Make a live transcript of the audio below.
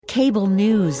Cable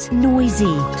news, noisy,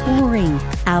 boring,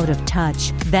 out of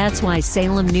touch. That's why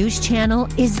Salem News Channel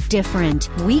is different.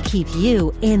 We keep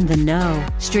you in the know.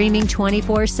 Streaming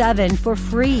 24/7 for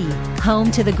free.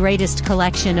 Home to the greatest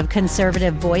collection of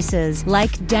conservative voices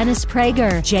like Dennis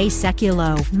Prager, Jay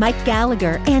Sekulow, Mike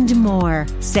Gallagher, and more.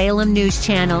 Salem News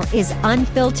Channel is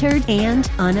unfiltered and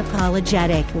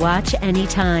unapologetic. Watch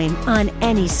anytime, on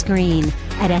any screen,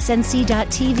 at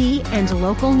snc.tv and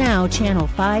Local Now Channel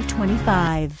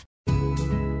 525.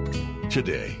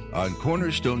 Today on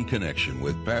Cornerstone Connection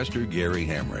with Pastor Gary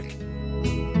Hamrick.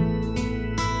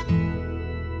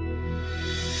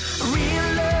 Real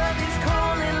love is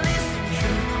calling, listen,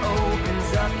 truth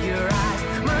opens up your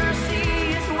eyes. Mercy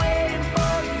is waiting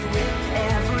for you with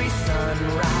every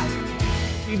sunrise.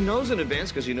 He knows in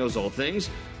advance, because he knows all things,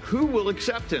 who will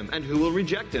accept him and who will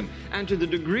reject him. And to the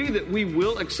degree that we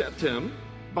will accept him,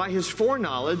 by his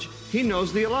foreknowledge, he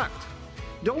knows the elect.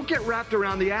 Don't get wrapped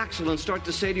around the axle and start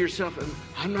to say to yourself,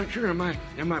 I'm not sure, am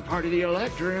I part of the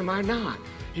elect or am I not?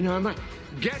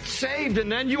 Get saved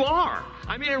and then you are.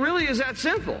 I mean, it really is that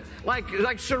simple.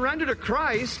 Like surrender to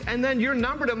Christ and then you're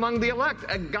numbered among the elect.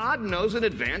 God knows in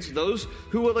advance those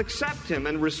who will accept him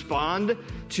and respond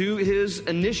to his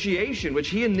initiation, which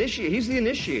he initiates. He's the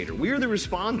initiator. We are the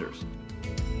responders.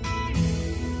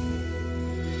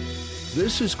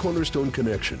 This is Cornerstone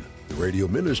Connection, the radio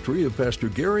ministry of Pastor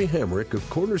Gary Hamrick of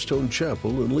Cornerstone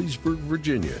Chapel in Leesburg,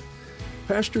 Virginia.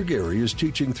 Pastor Gary is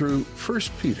teaching through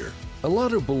 1 Peter. A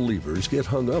lot of believers get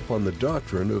hung up on the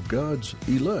doctrine of God's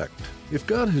elect. If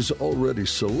God has already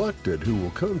selected who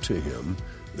will come to him,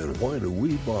 then why do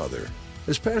we bother?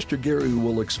 As Pastor Gary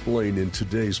will explain in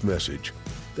today's message,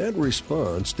 that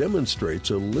response demonstrates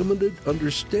a limited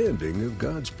understanding of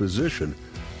God's position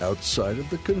outside of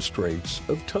the constraints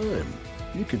of time.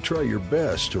 You can try your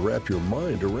best to wrap your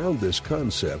mind around this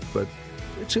concept, but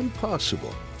it's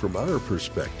impossible from our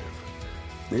perspective.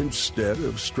 Instead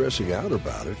of stressing out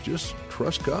about it, just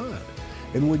trust God.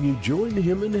 And when you join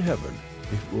him in heaven,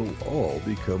 it will all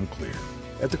become clear.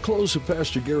 At the close of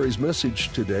Pastor Gary's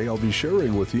message today, I'll be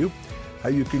sharing with you how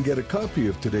you can get a copy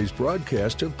of today's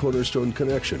broadcast of Cornerstone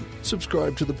Connection.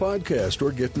 Subscribe to the podcast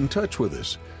or get in touch with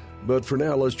us. But for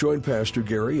now, let's join Pastor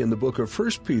Gary in the book of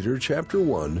 1 Peter chapter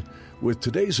 1 with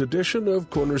today's edition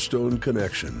of Cornerstone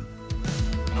Connection.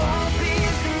 Hope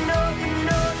is an open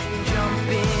ocean, jump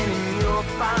in and you'll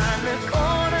find the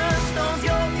cornerstone's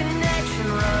your connection,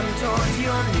 run towards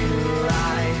your new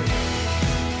life.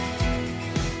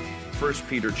 1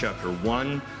 Peter chapter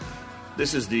 1.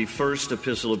 This is the first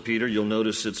epistle of Peter. You'll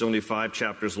notice it's only 5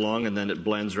 chapters long, and then it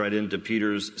blends right into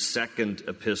Peter's second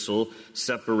epistle,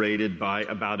 separated by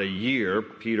about a year.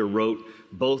 Peter wrote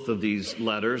both of these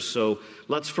letters. So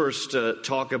let's first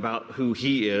talk about who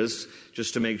he is,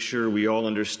 just to make sure we all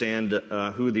understand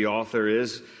who the author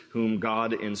is, whom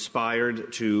God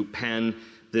inspired to pen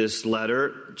this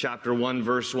letter. Chapter 1,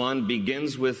 verse 1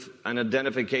 begins with an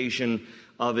identification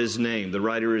of his name. The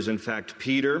writer is, in fact,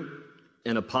 Peter,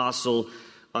 an apostle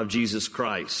of Jesus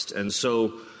Christ. And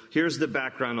so here's the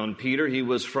background on Peter. He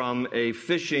was from a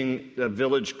fishing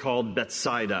village called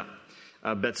Bethsaida.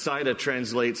 Bethsaida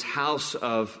translates house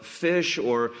of fish,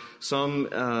 or some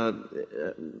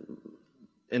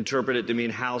interpret it to mean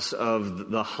house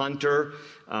of the hunter.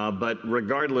 But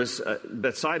regardless,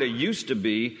 Bethsaida used to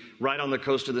be right on the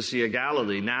coast of the Sea of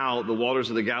Galilee. Now the waters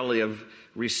of the Galilee have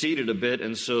receded a bit,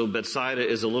 and so Bethsaida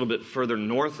is a little bit further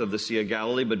north of the Sea of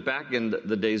Galilee. But back in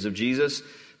the days of Jesus,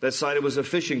 Bethsaida was a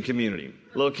fishing community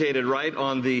located right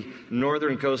on the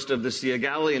northern coast of the Sea of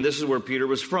Galilee, and this is where Peter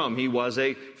was from. He was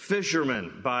a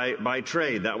fisherman by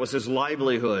trade. That was his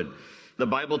livelihood. The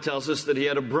Bible tells us that he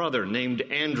had a brother named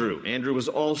Andrew. Andrew was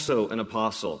also an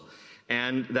apostle,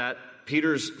 and that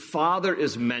Peter's father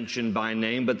is mentioned by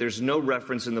name, but there's no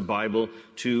reference in the Bible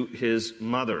to his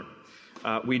mother.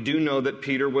 We do know that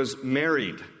Peter was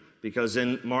married, because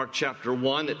in Mark chapter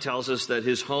 1, it tells us that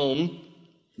his home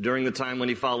during the time when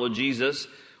he followed Jesus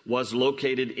was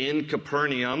located in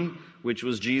Capernaum, which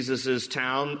was Jesus'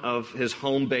 town of his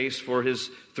home base for his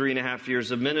 3.5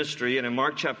 years of ministry. And in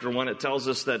Mark chapter 1, it tells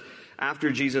us that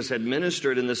after Jesus had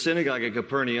ministered in the synagogue at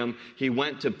Capernaum, he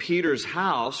went to Peter's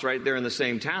house right there in the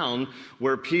same town,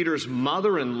 where Peter's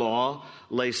mother-in-law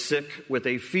lay sick with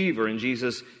a fever, and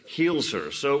Jesus heals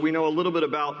her. So we know a little bit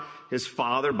about his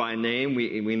father by name.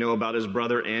 We know about his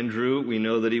brother Andrew. We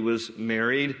know that he was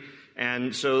married.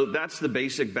 And so that's the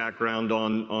basic background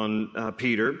on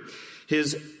Peter.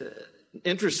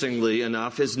 Interestingly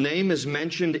enough, his name is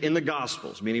mentioned in the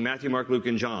Gospels, meaning Matthew, Mark, Luke,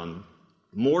 and John,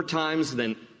 more times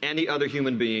than any other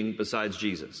human being besides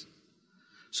Jesus.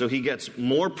 So he gets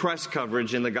more press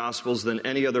coverage in the Gospels than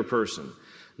any other person.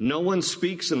 No one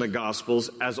speaks in the Gospels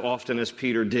as often as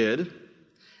Peter did,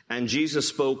 and Jesus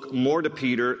spoke more to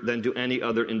Peter than to any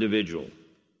other individual.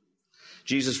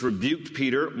 Jesus rebuked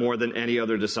Peter more than any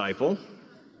other disciple.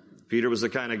 Peter was the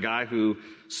kind of guy who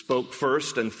spoke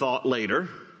first and thought later.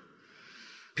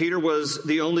 Peter was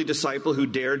the only disciple who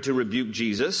dared to rebuke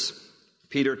Jesus.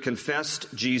 Peter confessed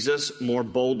Jesus more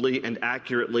boldly and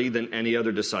accurately than any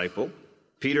other disciple.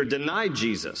 Peter denied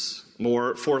Jesus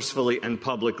more forcefully and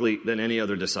publicly than any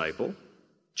other disciple.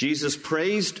 Jesus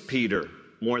praised Peter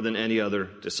more than any other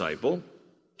disciple.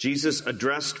 Jesus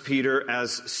addressed Peter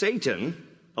as Satan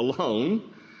alone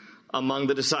among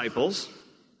the disciples.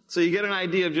 So you get an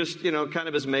idea of just, kind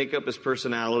of his makeup, his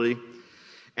personality.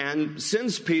 And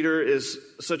since Peter is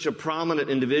such a prominent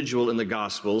individual in the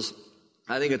Gospels,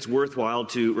 I think it's worthwhile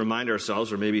to remind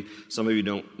ourselves, or maybe some of you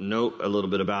don't know a little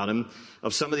bit about him,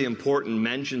 of some of the important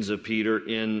mentions of Peter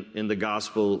in the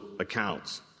Gospel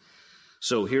accounts.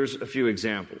 So here's a few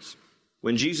examples.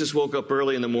 When Jesus woke up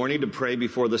early in the morning to pray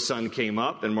before the sun came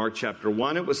up, in Mark chapter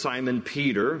 1, it was Simon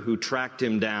Peter who tracked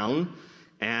him down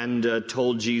and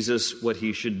told Jesus what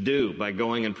he should do by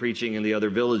going and preaching in the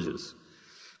other villages.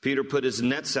 Peter put his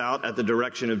nets out at the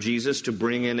direction of Jesus to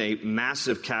bring in a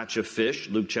massive catch of fish,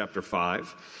 Luke chapter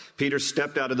 5. Peter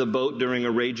stepped out of the boat during a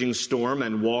raging storm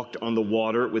and walked on the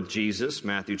water with Jesus,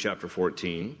 Matthew chapter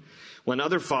 14. When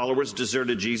other followers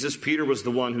deserted Jesus, Peter was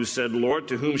the one who said, "Lord,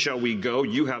 to whom shall we go?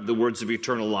 You have the words of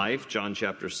eternal life," John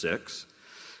chapter 6.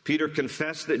 Peter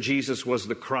confessed that Jesus was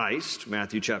the Christ,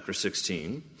 Matthew chapter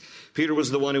 16. Peter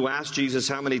was the one who asked Jesus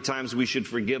how many times we should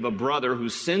forgive a brother who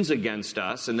sins against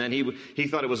us, and then he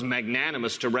thought it was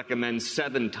magnanimous to recommend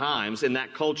 7 times. In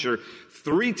that culture,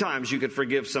 3 times you could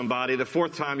forgive somebody, the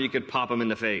 4th time you could pop them in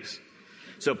the face.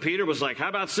 So Peter was like, how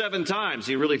about 7 times?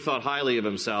 He really thought highly of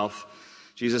himself.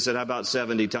 Jesus said, how about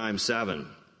 70 times 7?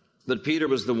 But Peter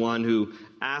was the one who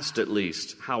asked at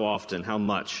least, how often, how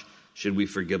much should we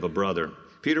forgive a brother?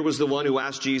 Peter was the one who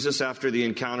asked Jesus after the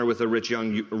encounter with a rich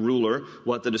young ruler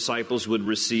what the disciples would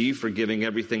receive for giving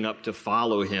everything up to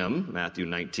follow him, Matthew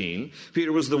 19.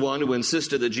 Peter was the one who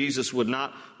insisted that Jesus would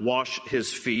not wash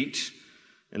his feet,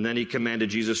 and then he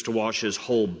commanded Jesus to wash his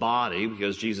whole body,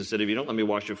 because Jesus said, if you don't let me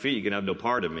wash your feet, you can have no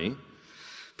part of me.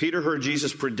 Peter heard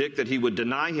Jesus predict that he would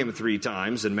deny him 3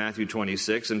 times in Matthew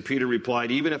 26, and Peter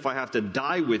replied, even if I have to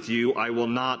die with you, I will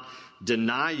not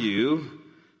deny you,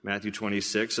 Matthew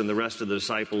 26, and the rest of the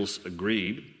disciples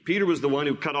agreed. Peter was the one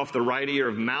who cut off the right ear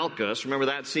of Malchus. Remember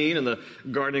that scene in the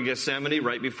Garden of Gethsemane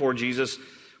right before Jesus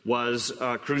was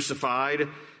crucified?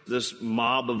 This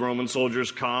mob of Roman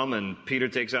soldiers come, and Peter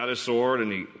takes out his sword,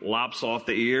 and he lops off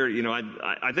the ear.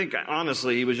 I think,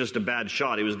 honestly, he was just a bad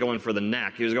shot. He was going for the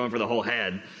neck. He was going for the whole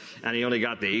head, and he only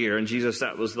got the ear. And Jesus,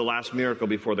 that was the last miracle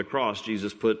before the cross.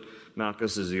 Jesus put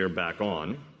Malchus's ear back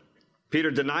on. Peter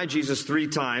denied Jesus 3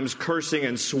 times, cursing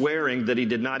and swearing that he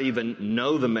did not even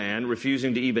know the man,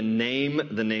 refusing to even name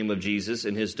the name of Jesus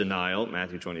in his denial,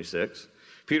 Matthew 26.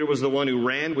 Peter was the one who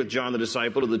ran with John the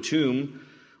disciple to the tomb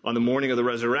on the morning of the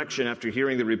resurrection after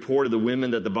hearing the report of the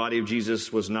women that the body of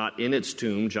Jesus was not in its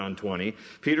tomb, John 20.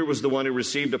 Peter was the one who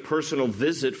received a personal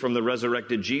visit from the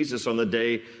resurrected Jesus on the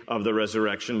day of the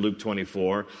resurrection, Luke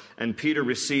 24. And Peter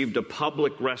received a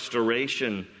public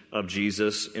restoration of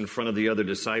Jesus in front of the other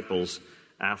disciples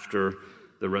after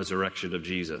the resurrection of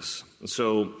Jesus. And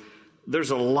so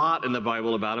there's a lot in the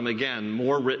Bible about him. Again,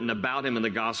 more written about him in the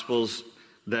Gospels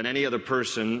than any other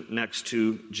person next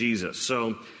to Jesus.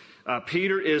 So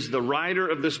Peter is the writer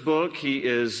of this book. He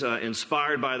is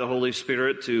inspired by the Holy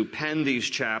Spirit to pen these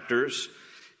chapters,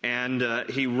 and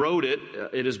he wrote it,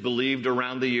 it is believed,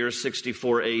 around the year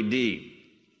 64 A.D.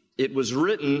 It was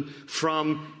written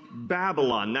from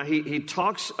Babylon. Now, he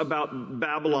talks about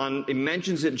Babylon. He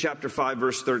mentions it in chapter 5,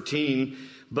 verse 13,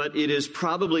 but it is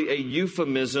probably a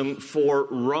euphemism for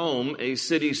Rome, a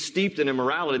city steeped in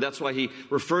immorality. That's why he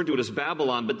referred to it as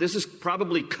Babylon, but this is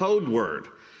probably code word.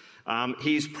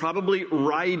 He's probably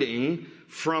writing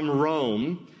from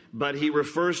Rome, but he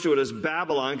refers to it as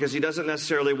Babylon because he doesn't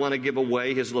necessarily want to give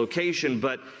away his location,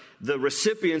 but the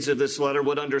recipients of this letter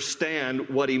would understand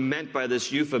what he meant by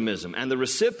this euphemism. And the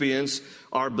recipients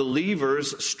are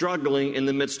believers struggling in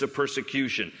the midst of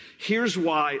persecution. Here's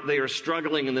why they are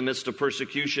struggling in the midst of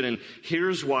persecution, and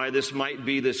here's why this might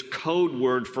be this code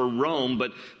word for Rome,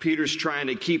 but Peter's trying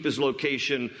to keep his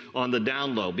location on the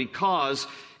down low. Because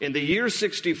in the year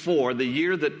 64, the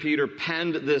year that Peter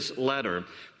penned this letter,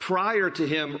 prior to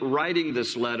him writing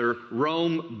this letter,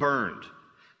 Rome burned.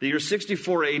 The year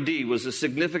 64 A.D. was a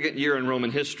significant year in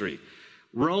Roman history.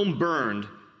 Rome burned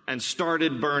and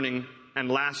started burning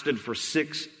and lasted for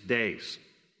 6 days.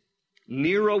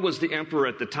 Nero was the emperor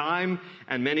at the time,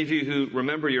 and many of you who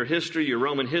remember your history, your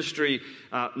Roman history,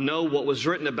 know what was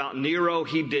written about Nero.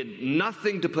 He did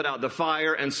nothing to put out the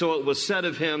fire, and so it was said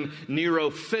of him, Nero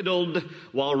fiddled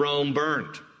while Rome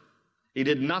burned. He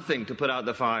did nothing to put out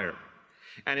the fire.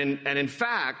 And in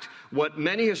fact, what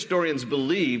many historians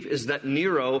believe is that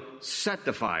Nero set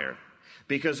the fire.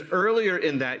 Because earlier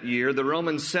in that year, the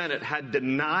Roman Senate had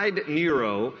denied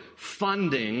Nero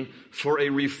funding for a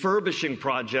refurbishing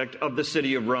project of the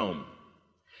city of Rome.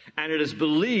 And it is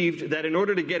believed that in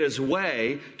order to get his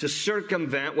way, to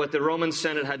circumvent what the Roman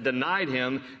Senate had denied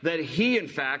him, that he, in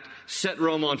fact, set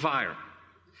Rome on fire.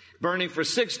 Burning for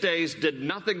 6 days, did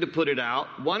nothing to put it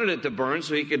out, wanted it to burn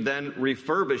so he could then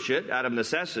refurbish it out of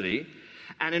necessity.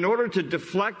 And in order to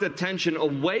deflect attention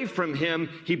away from him,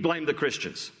 he blamed the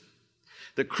Christians.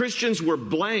 The Christians were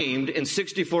blamed in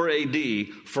 64 AD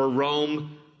for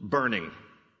Rome burning.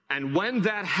 And when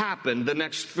that happened, the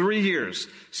next 3 years,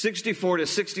 64 to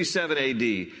 67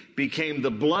 AD, became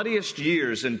the bloodiest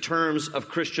years in terms of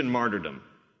Christian martyrdom.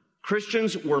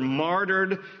 Christians were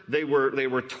martyred, they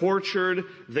were tortured,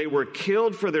 they were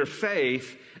killed for their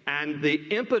faith, and the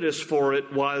impetus for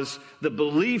it was the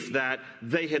belief that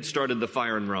they had started the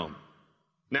fire in Rome.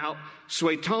 Now,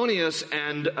 Suetonius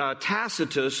and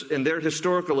Tacitus, in their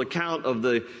historical account of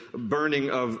the burning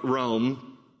of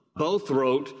Rome, both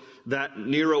wrote that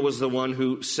Nero was the one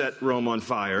who set Rome on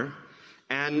fire.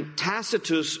 And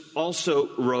Tacitus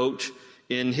also wrote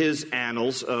in his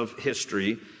annals of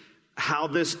history how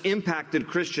this impacted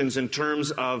Christians in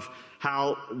terms of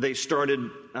how they started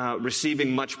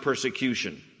receiving much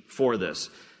persecution for this.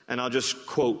 And I'll just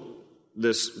quote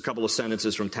this couple of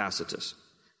sentences from Tacitus.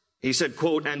 He said,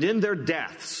 quote, "And in their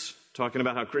deaths," talking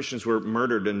about how Christians were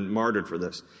murdered and martyred for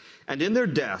this, "and in their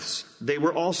deaths they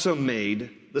were also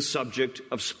made the subject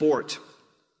of sport,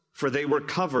 for they were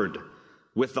covered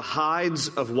with the hides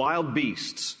of wild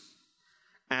beasts."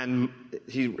 And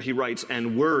he writes,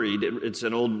 "and worried," it's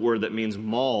an old word that means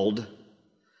mauled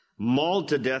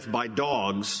to death by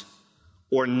dogs,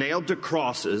 or nailed to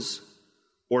crosses,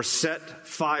 or set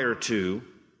fire to,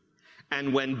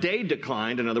 and when day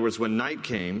declined, in other words, when night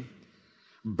came,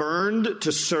 burned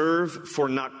to serve for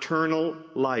nocturnal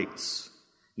lights.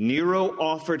 Nero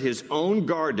offered his own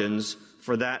gardens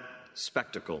for that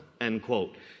spectacle, end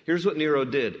quote. Here's what Nero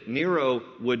did. Nero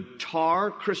would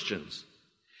tar Christians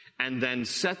and then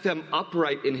set them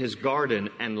upright in his garden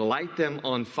and light them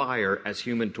on fire as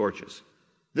human torches.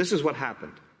 This is what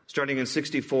happened, starting in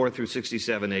 64 through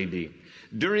 67 AD.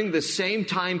 During the same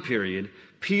time period,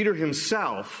 Peter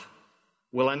himself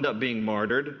will end up being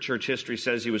martyred. Church history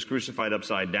says he was crucified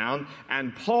upside down.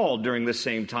 And Paul, during the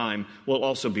same time, will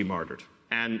also be martyred.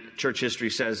 And church history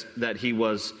says that he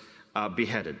was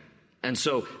beheaded. And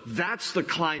so that's the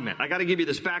climate. I got to give you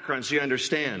this background so you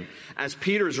understand. As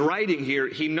Peter's writing here,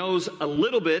 he knows a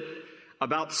little bit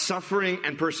about suffering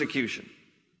and persecution.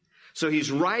 So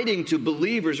he's writing to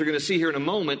believers, we're going to see here in a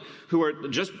moment, who are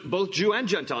just both Jew and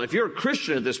Gentile. If you're a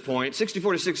Christian at this point,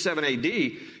 64 to 67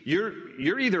 AD,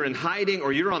 you're either in hiding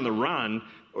or you're on the run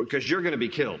because you're going to be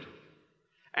killed.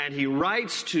 And he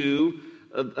writes to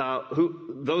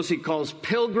those he calls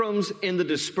pilgrims in the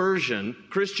dispersion,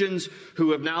 Christians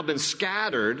who have now been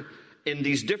scattered in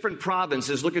these different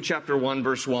provinces. Look at chapter 1,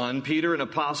 verse 1. Peter, an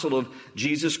apostle of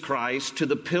Jesus Christ, to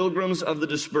the pilgrims of the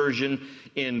dispersion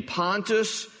in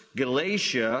Pontus,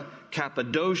 Galatia,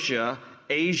 Cappadocia,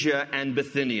 Asia, and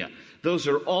Bithynia. Those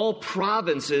are all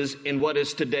provinces in what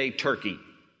is today Turkey.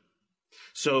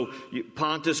 So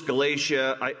Pontus,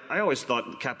 Galatia, I always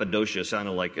thought Cappadocia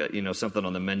sounded like something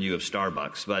on the menu of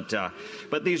Starbucks,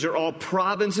 but these are all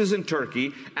provinces in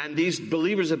Turkey, and these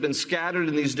believers have been scattered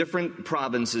in these different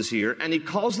provinces here, and he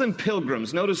calls them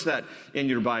pilgrims. Notice that in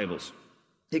your Bibles.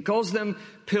 He calls them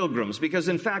pilgrims because,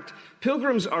 in fact,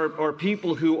 pilgrims are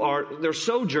people they're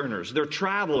sojourners, they're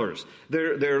travelers,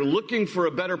 they're looking for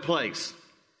a better place.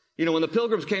 You know, when the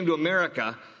pilgrims came to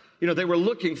America, they were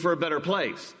looking for a better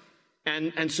place.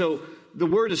 And so the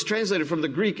word is translated from the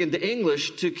Greek into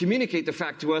English to communicate the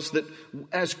fact to us that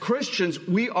as Christians,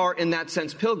 we are in that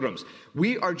sense pilgrims.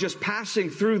 We are just passing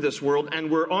through this world and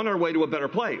we're on our way to a better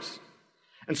place.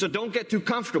 And so don't get too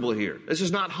comfortable here. This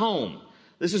is not home.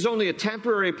 This is only a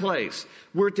temporary place.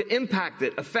 We're to impact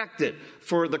it, affect it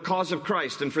for the cause of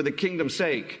Christ and for the kingdom's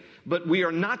sake. But we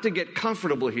are not to get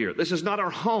comfortable here. This is not our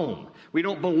home. We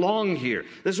don't belong here.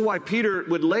 This is why Peter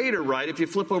would later write, if you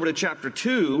flip over to chapter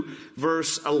 2,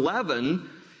 verse 11,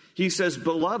 he says,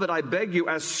 "Beloved, I beg you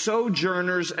as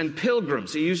sojourners and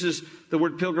pilgrims." He uses the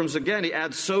word pilgrims again. He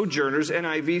adds sojourners.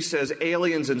 NIV says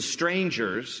aliens and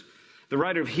strangers. The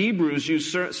writer of Hebrews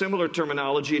used similar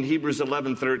terminology in Hebrews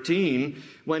 11:13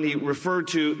 when he referred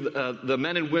to the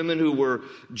men and women who were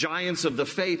giants of the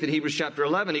faith in Hebrews chapter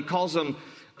 11. He calls them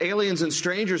aliens and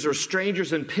strangers, or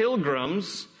strangers and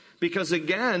pilgrims, because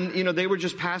again, they were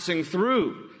just passing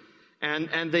through.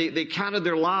 And they counted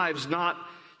their lives not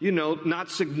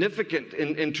significant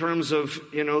in terms of,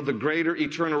 the greater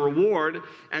eternal reward.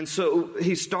 And so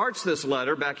he starts this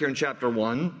letter back here in chapter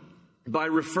 1 by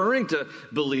referring to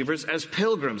believers as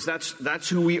pilgrims. That's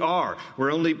who we are.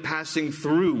 We're only passing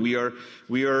through. We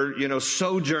are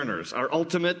sojourners. Our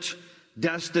ultimate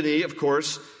destiny, of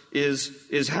course,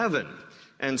 is heaven.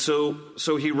 And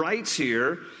so he writes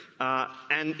here,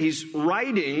 and he's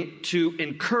writing to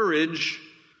encourage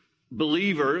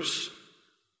believers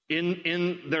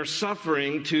in their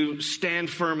suffering to stand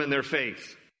firm in their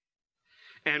faith.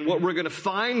 And what we're going to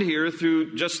find here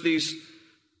through just these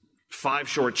 5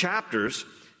 short chapters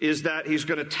is that he's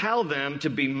going to tell them to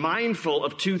be mindful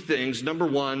of 2 things. Number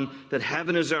 1, that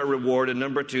heaven is our reward, and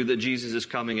number 2, that Jesus is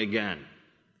coming again.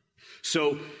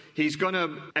 So he's going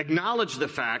to acknowledge the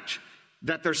fact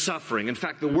that they're suffering. In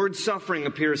fact, the word suffering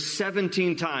appears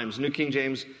 17 times, New King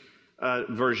James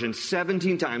Version,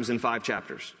 17 times in 5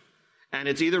 chapters. And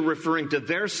it's either referring to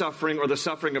their suffering or the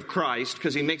suffering of Christ,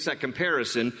 because he makes that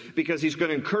comparison, because he's going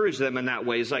to encourage them in that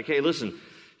way. He's like, hey, listen,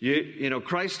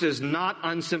 Christ is not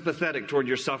unsympathetic toward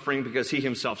your suffering because he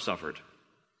himself suffered.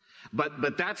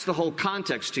 But that's the whole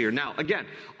context here. Now, again,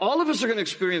 all of us are going to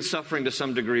experience suffering to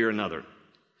some degree or another.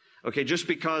 Okay, just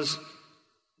because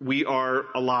we are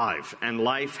alive and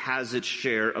life has its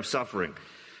share of suffering.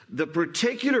 The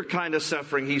particular kind of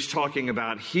suffering he's talking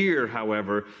about here,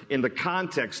 however, in the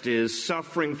context is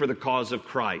suffering for the cause of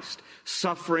Christ,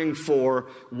 suffering for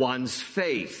one's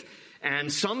faith.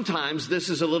 And sometimes this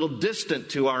is a little distant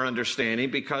to our understanding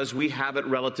because we have it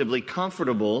relatively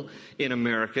comfortable in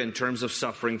America in terms of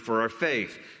suffering for our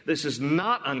faith. This is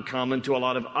not uncommon to a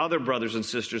lot of other brothers and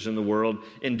sisters in the world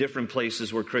in different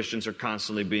places where Christians are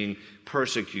constantly being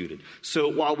persecuted. So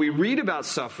while we read about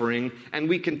suffering and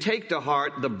we can take to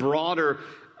heart the broader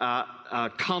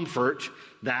comfort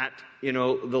that, the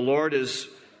Lord is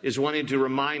wanting to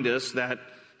remind us that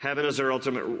heaven is our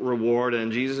ultimate reward,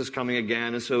 and Jesus is coming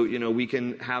again, and so, we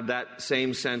can have that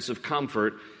same sense of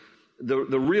comfort.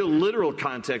 The real literal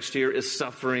context here is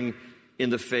suffering in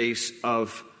the face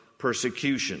of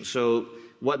persecution. So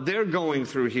what they're going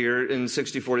through here in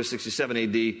 64 to 67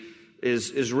 AD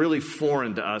is really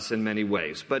foreign to us in many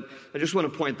ways. But I just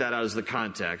want to point that out as the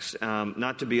context,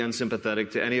 not to be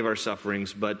unsympathetic to any of our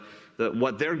sufferings, but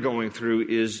what they're going through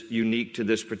is unique to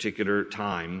this particular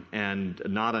time and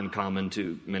not uncommon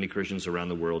to many Christians around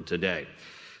the world today.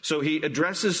 So he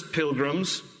addresses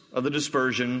pilgrims of the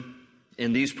dispersion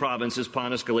in these provinces,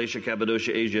 Pontus, Galatia,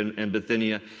 Cappadocia, Asia, and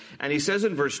Bithynia. And he says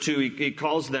in verse 2, he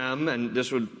calls them, and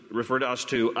this would refer to us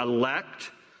too, elect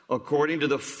according to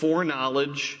the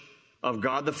foreknowledge of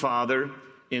God the Father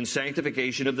in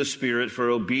sanctification of the Spirit for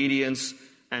obedience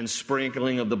and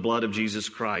sprinkling of the blood of Jesus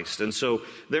Christ. And so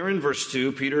there in verse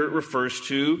 2, Peter refers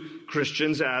to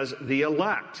Christians as the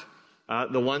elect,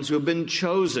 the ones who have been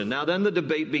chosen. Now then the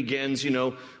debate begins,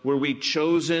 were we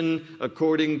chosen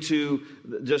according to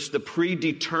just the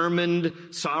predetermined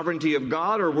sovereignty of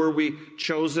God, or were we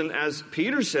chosen, as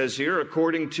Peter says here,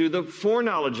 according to the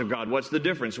foreknowledge of God? What's the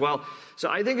difference? Well, so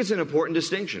I think it's an important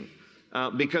distinction.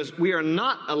 Because we are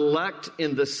not elect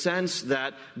in the sense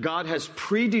that God has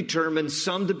predetermined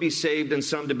some to be saved and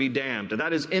some to be damned. And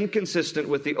that is inconsistent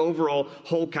with the overall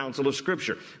whole counsel of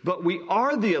Scripture. But we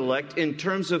are the elect in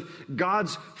terms of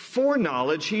God's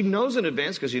foreknowledge. He knows in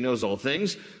advance, because he knows all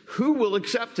things, who will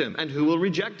accept him and who will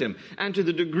reject him. And to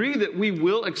the degree that we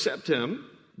will accept him,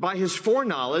 by his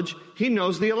foreknowledge, he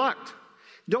knows the elect.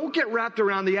 Don't get wrapped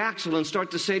around the axle and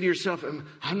start to say to yourself,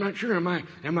 I'm not sure, am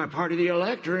I part of the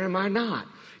elect or am I not?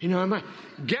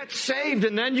 Get saved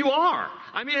and then you are.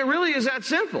 I mean, it really is that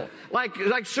simple.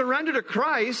 Like surrender to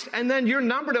Christ and then you're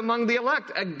numbered among the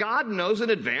elect. And God knows in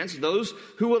advance those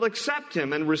who will accept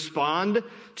him and respond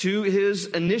to his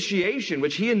initiation,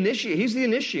 which he initiates. He's the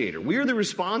initiator. We are the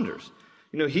responders.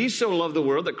 He so loved the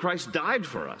world that Christ died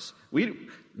for us. We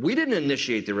didn't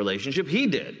initiate the relationship. He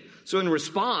did. So in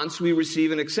response, we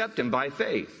receive and accept him by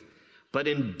faith. But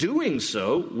in doing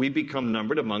so, we become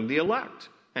numbered among the elect.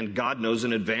 And God knows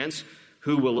in advance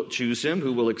who will choose him,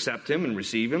 who will accept him and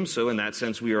receive him. So in that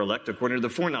sense, we are elect according to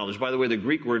the foreknowledge. By the way, the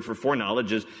Greek word for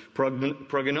foreknowledge is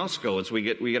prognosko. It's we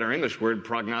get our English word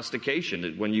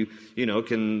prognostication, when you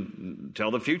can tell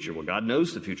the future. Well, God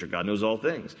knows the future. God knows all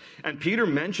things. And Peter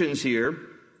mentions here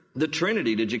The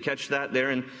Trinity, did you catch that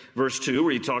there in verse 2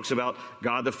 where he talks about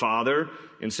God the Father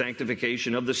in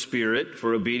sanctification of the Spirit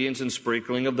for obedience and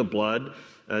sprinkling of the blood,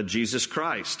 Jesus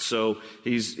Christ. So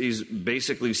he's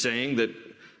basically saying that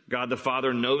God the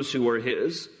Father knows who are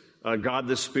his, God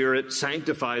the Spirit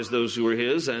sanctifies those who are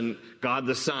his, and God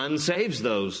the Son saves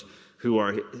those who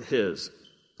are his.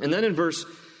 And then in verse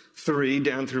 3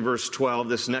 down through verse 12,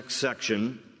 this next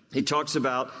section, he talks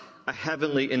about a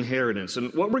heavenly inheritance.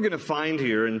 And what we're going to find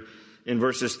here in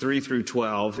verses 3 through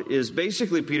 12 is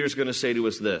basically Peter's going to say to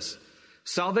us this: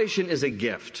 salvation is a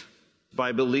gift.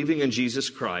 By believing in Jesus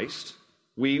Christ,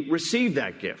 we receive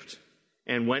that gift.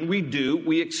 And when we do,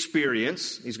 we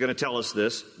experience, he's going to tell us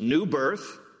this, new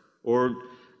birth, or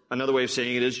another way of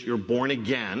saying it is you're born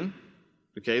again.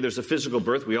 Okay, there's a physical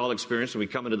birth we all experience when we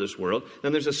come into this world.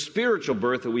 Then there's a spiritual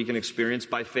birth that we can experience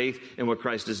by faith in what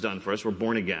Christ has done for us. We're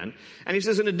born again. And he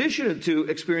says, in addition to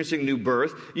experiencing new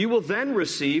birth, you will then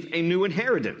receive a new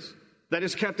inheritance that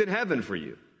is kept in heaven for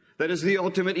you. That is the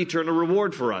ultimate eternal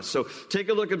reward for us. So take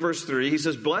a look at verse 3. He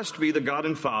says, blessed be the God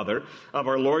and Father of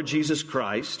our Lord Jesus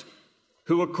Christ,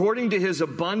 who according to his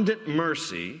abundant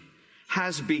mercy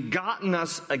has begotten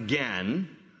us again,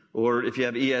 or if you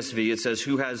have ESV, it says,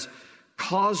 who has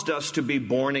caused us to be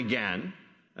born again.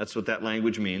 That's what that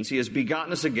language means. He has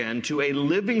begotten us again to a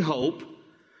living hope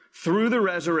through the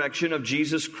resurrection of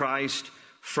Jesus Christ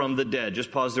from the dead.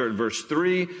 Just pause there at verse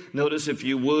 3. Notice, if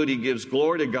you would, he gives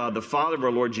glory to God the Father of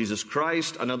our Lord Jesus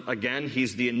Christ. And again,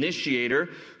 he's the initiator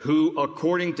who,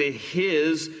 according to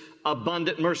his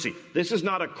abundant mercy. This is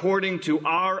not according to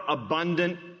our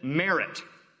abundant merit.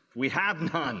 We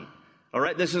have none. All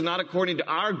right? This is not according to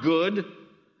our good.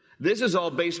 This is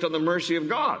all based on the mercy of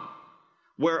God,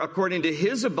 where according to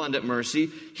his abundant mercy,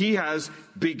 he has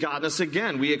begotten us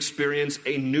again. We experience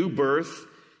a new birth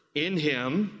in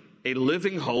him, a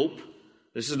living hope.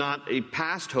 This is not a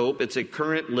past hope. It's a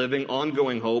current, living,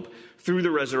 ongoing hope through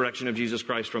the resurrection of Jesus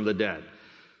Christ from the dead.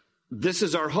 This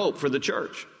is our hope for the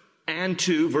church. And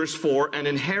 2, verse 4, an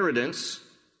inheritance,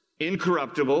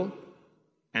 incorruptible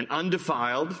and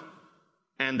undefiled,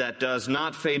 and that does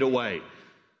not fade away,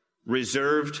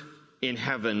 reserved in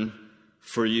heaven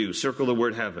for you. Circle the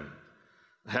word heaven.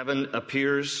 Heaven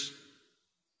appears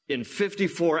in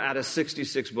 54 out of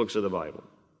 66 books of the Bible.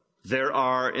 There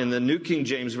are, in the New King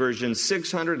James Version,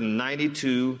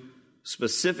 692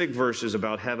 specific verses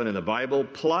about heaven in the Bible,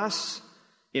 plus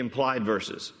implied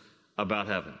verses about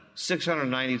heaven.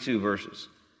 692 verses.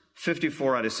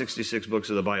 54 out of 66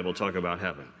 books of the Bible talk about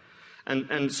heaven.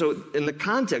 And so in the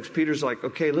context, Peter's like,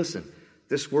 okay, listen,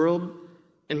 this world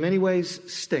in many ways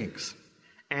stinks,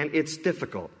 and it's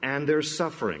difficult, and there's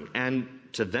suffering, and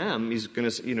to them, he's going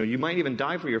to, you might even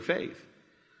die for your faith,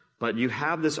 but you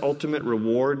have this ultimate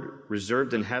reward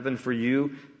reserved in heaven for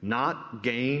you, not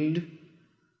gained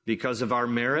because of our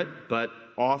merit, but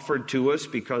offered to us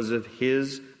because of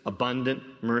his abundant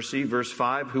mercy. Verse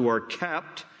 5, who are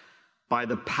kept by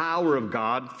the power of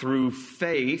God through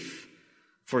faith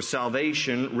for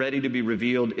salvation, ready to be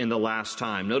revealed in the last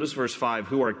time. Notice verse 5,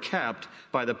 who are kept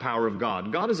by the power of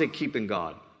God. God is a keeping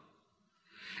God.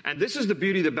 And this is the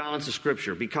beauty of the balance of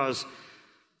Scripture, because,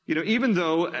 even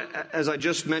though, as I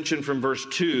just mentioned from verse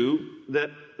 2, that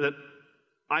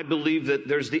I believe that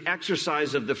there's the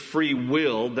exercise of the free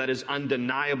will that is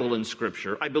undeniable in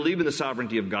Scripture. I believe in the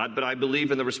sovereignty of God, but I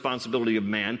believe in the responsibility of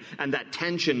man, and that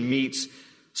tension meets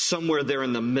somewhere there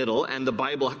in the middle, and the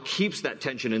Bible keeps that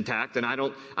tension intact, and I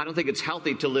don't think it's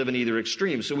healthy to live in either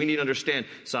extreme. So we need to understand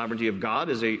sovereignty of God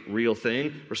is a real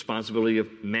thing, responsibility of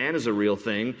man is a real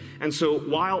thing. And so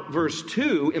while verse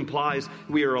 2 implies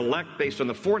we are elect based on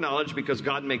the foreknowledge because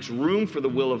God makes room for the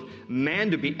will of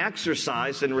man to be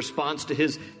exercised in response to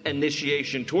his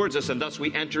initiation towards us, and thus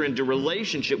we enter into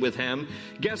relationship with him,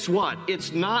 guess what?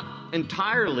 It's not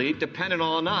entirely dependent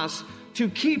on us to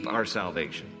keep our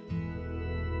salvation.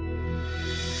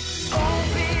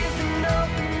 Hope is an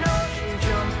open ocean,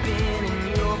 jump in and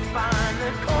you'll find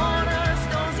the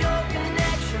cornerstones, your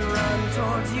connection, run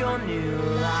towards your new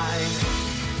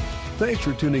life. Thanks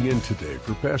for tuning in today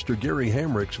for Pastor Gary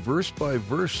Hamrick's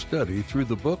verse-by-verse study through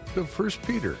the book of 1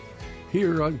 Peter,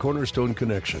 here on Cornerstone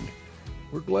Connection.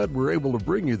 We're glad we're able to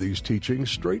bring you these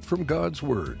teachings straight from God's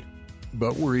Word.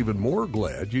 But we're even more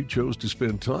glad you chose to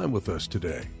spend time with us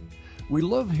today. We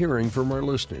love hearing from our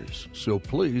listeners, so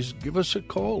please give us a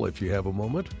call if you have a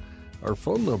moment. Our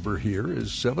phone number here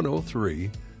is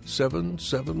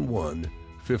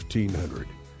 703-771-1500.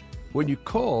 When you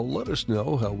call, let us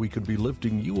know how we can be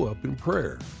lifting you up in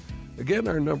prayer. Again,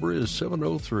 our number is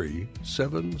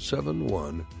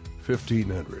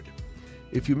 703-771-1500.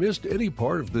 If you missed any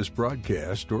part of this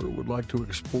broadcast or would like to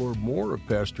explore more of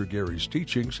Pastor Gary's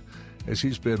teachings as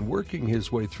he's been working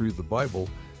his way through the Bible,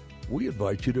 we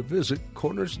invite you to visit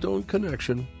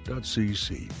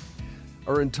cornerstoneconnection.cc.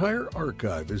 Our entire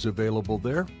archive is available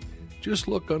there. Just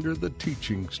look under the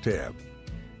Teachings tab.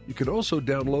 You can also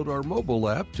download our mobile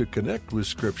app to connect with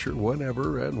Scripture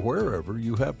whenever and wherever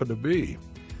you happen to be.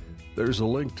 There's a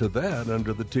link to that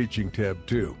under the Teaching tab,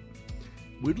 too.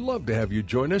 We'd love to have you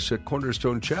join us at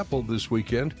Cornerstone Chapel this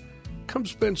weekend. Come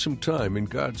spend some time in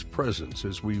God's presence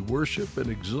as we worship and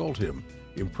exalt Him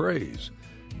in praise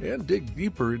and dig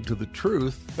deeper into the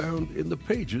truth found in the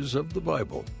pages of the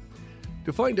Bible.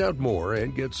 To find out more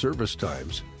and get service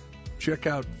times, check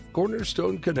out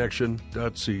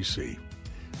cornerstoneconnection.cc.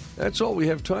 That's all we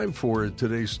have time for in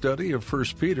today's study of 1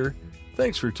 Peter.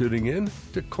 Thanks for tuning in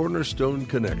to Cornerstone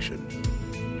Connection.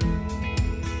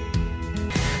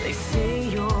 They say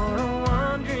you're a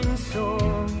wandering soul,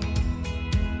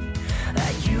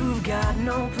 that you've got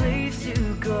no place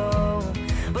to go,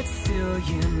 but still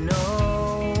you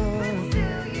know